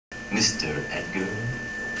Mr. Edgar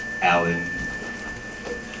Allan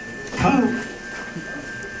Poe.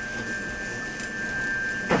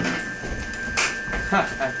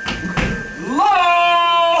 Lo!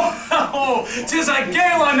 Oh, 'tis a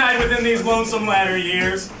gala night within these lonesome latter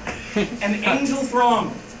years. An angel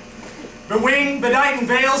throng, bewinged, bedight in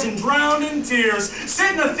veils and drowned in tears,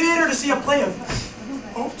 sit in a theater to see a play of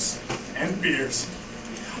hopes and fears,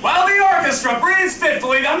 while the orchestra breathes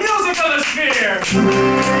fitfully the music of the sphere.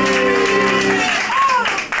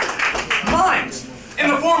 Mimes, in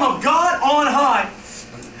the form of God on high,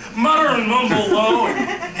 mutter and mumble low,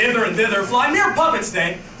 and hither and thither fly, mere puppets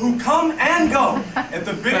they, who come and go at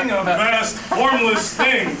the bidding of vast, formless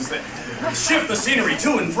things that shift the scenery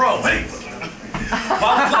to and fro, hey,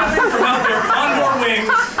 while flapping from out their condor wings,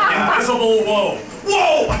 invisible woe.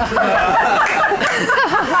 Whoa!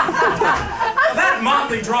 That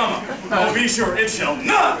motley drama, oh, be sure it shall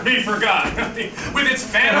not be forgot. With its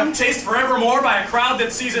phantom chased forevermore by a crowd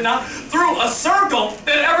that sees it not, through a circle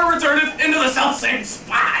that ever returneth into the selfsame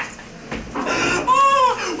spot.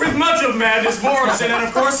 Oh, with much of madness, more of sin, and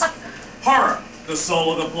of course, horror, the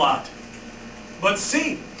soul of the plot. But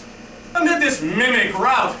see, amid this mimic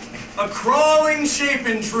rout, a crawling shape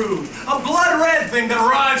intrude, a blood-red thing that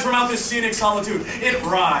rides from out this scenic solitude. It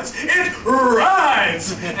rides,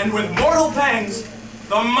 and with mortal pangs,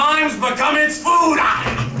 the mimes become its food.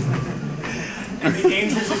 And the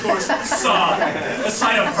angels, of course, saw a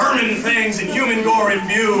sight of vermin things and human gore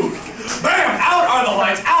imbued. Bam! Out are the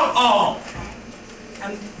lights, out all!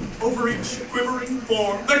 And over each quivering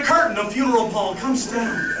form, the curtain of funeral pall comes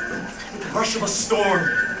down with the rush of a storm.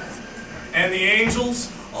 And the angels,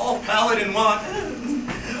 all pallid and wan,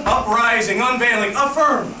 uprising, unveiling,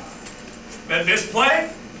 affirm that this play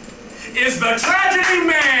is the Tragedy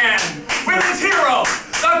Man with its hero,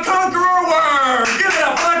 the Conqueror Worm. Give it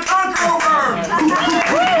up for the Conqueror Worm.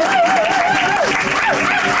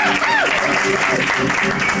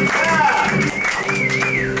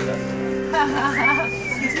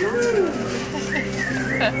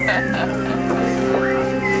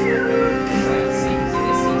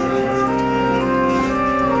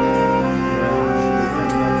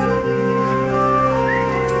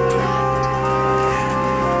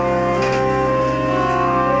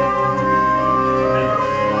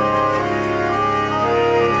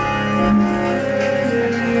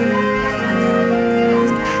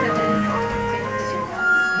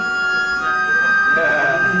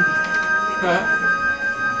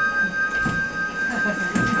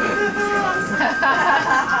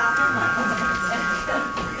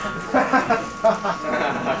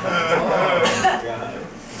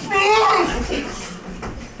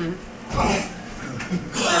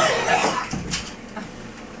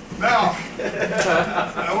 Now,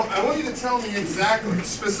 I want you to tell me exactly,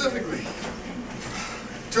 specifically,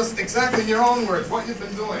 just exactly in your own words, what you've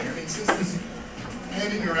been doing. I mean, since this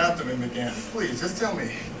pain in your abdomen began. Please, just tell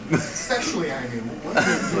me. Sexually, I mean, what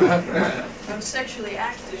have you been doing? I'm sexually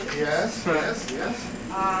active. Yes, yes, yes.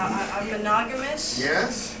 I'm monogamous.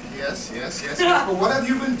 Yes, yes, yes, yes. But what have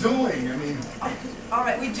you been doing? I mean... All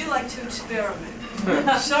right, we do like to experiment.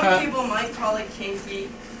 Some people might call it kinky.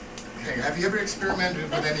 Okay, have you ever experimented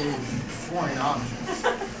with any foreign objects?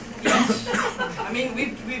 Yes. I mean,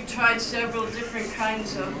 we've tried several different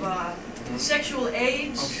kinds of sexual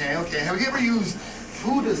aids. Okay, okay. Have you ever used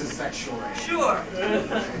food as a sexual aid? Sure.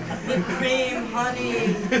 Whipped cream,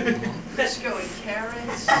 honey, Crisco and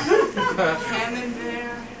carrots,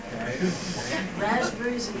 camembert,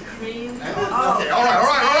 raspberries and cream. Okay, all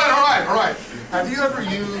right. Have you ever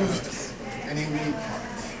used any meat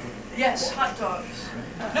products? Yes, hot dogs.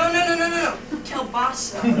 No.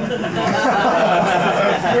 Kielbasa.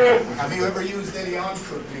 Have you ever used any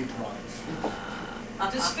uncooked meat products?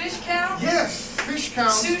 Does fish count? Yes, fish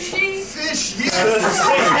counts. Sushi? Fish, yes.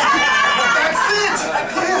 That's it. A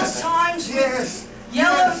couple of times yes.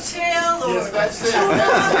 Yellowtail or... Yes, that's it.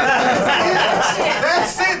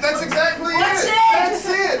 That's it. That's exactly What's it. it? That's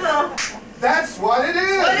it. That's what it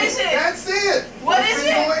is. What is it? That's it. What's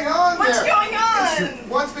been going on What's there? going on?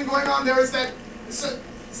 What's been going on there is that...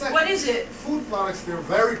 What is it? Food products, they're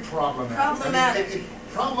very problematic. Problematic. I mean,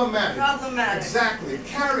 problematic. Problematic. Exactly. It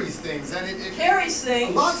carries things, and it carries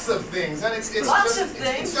things. Lots of things, and it's lots just, of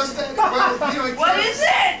things. It's just that, well, you know, what is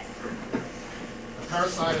it? A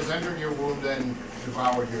parasite has entered your womb and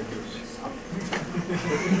devoured your uterus.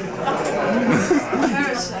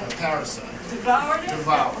 Parasite. A parasite. Devoured it.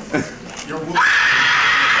 Devoured your womb.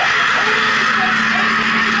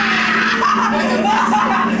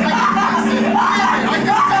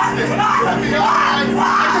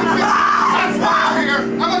 That's why I'm here.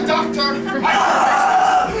 I'm a doctor. I can fix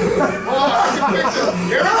it. I can fix it.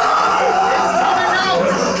 Here we go.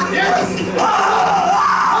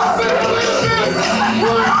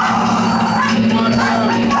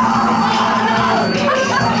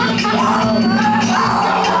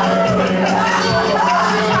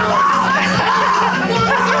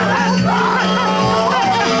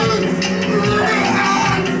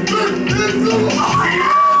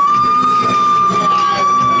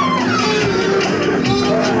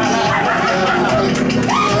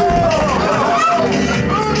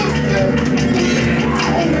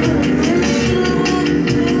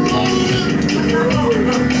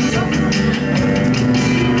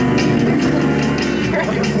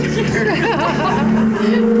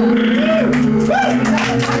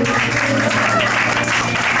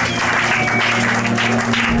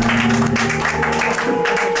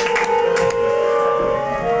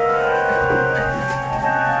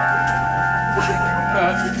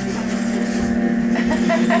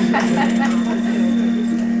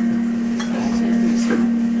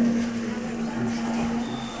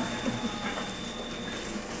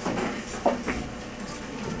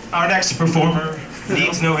 Our next performer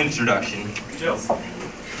needs no introduction. Jill.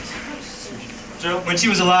 Jill. When she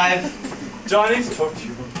was alive... Jill, I need to talk to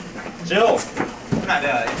you. Jill. We're not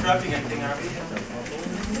interrupting anything, are we?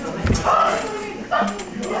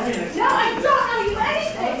 No, I don't owe you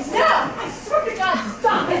anything! No! I swear to God,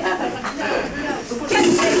 stop it! Get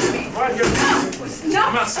away from me! No!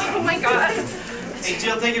 Oh my God! Hey,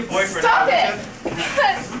 Jill, take your boyfriend Stop out. it!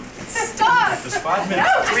 Stop! Just 5 minutes.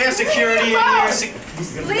 No! We have security in here.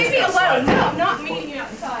 Leave me alone! No, I'm not meeting you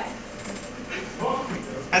outside.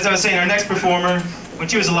 As I was saying, our next performer, when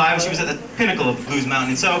she was alive, she was at the pinnacle of Blues Mountain.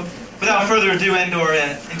 And so, without further ado and/or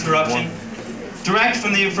interruption, direct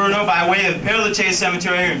from the Inferno by way of Père Lachaise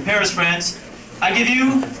Cemetery in Paris, France, I give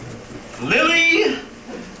you Lili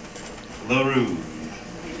LaRouge.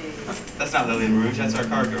 That's not Lili LaRouge, that's our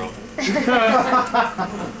car girl.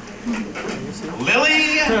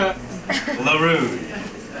 Lili LaRouge.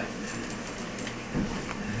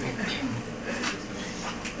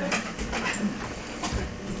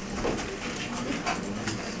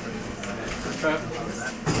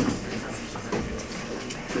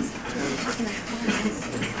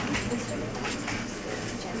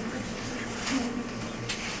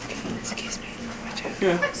 Excuse me.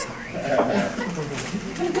 Sorry.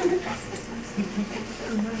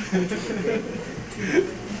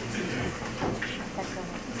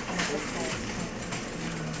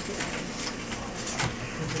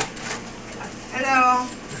 Hello.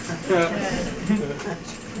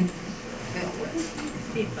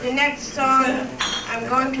 The next song I'm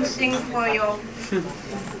going to sing for you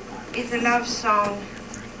is a love song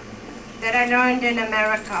that I learned in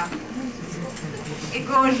America. It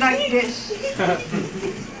goes like this.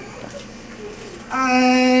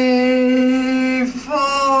 I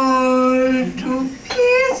fall to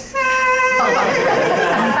pieces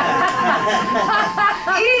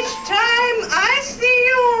each time I see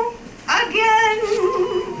you again.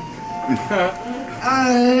 I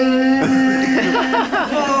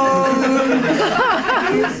fall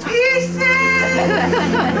to pieces.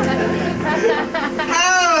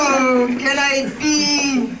 How can I be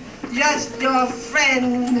just your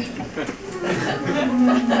friend?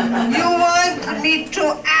 You want me to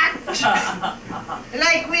act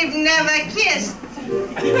like we've never kissed.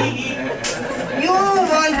 You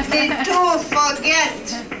want me to forget,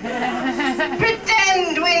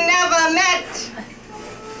 pretend we never met.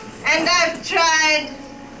 And I've tried,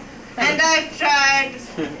 and I've tried,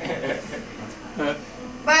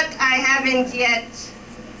 but I haven't yet.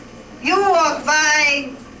 You walk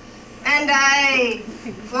by, and I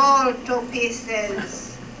fall to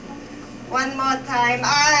pieces. One more time, I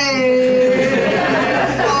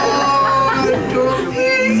fall to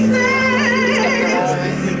pieces.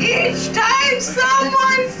 Each time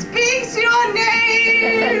someone speaks your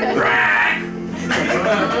name,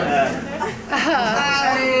 I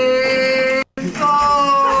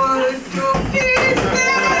fall to pieces.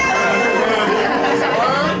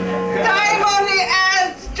 Time only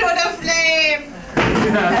adds to the flame.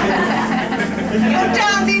 You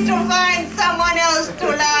tell me to find someone else to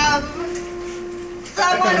love.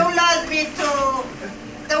 Someone who loves me too,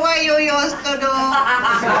 the way you used to do.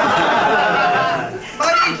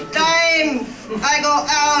 But each time I go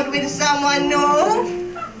out with someone new,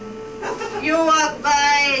 you walk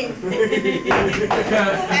by, and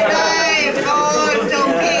I fall to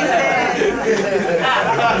pieces.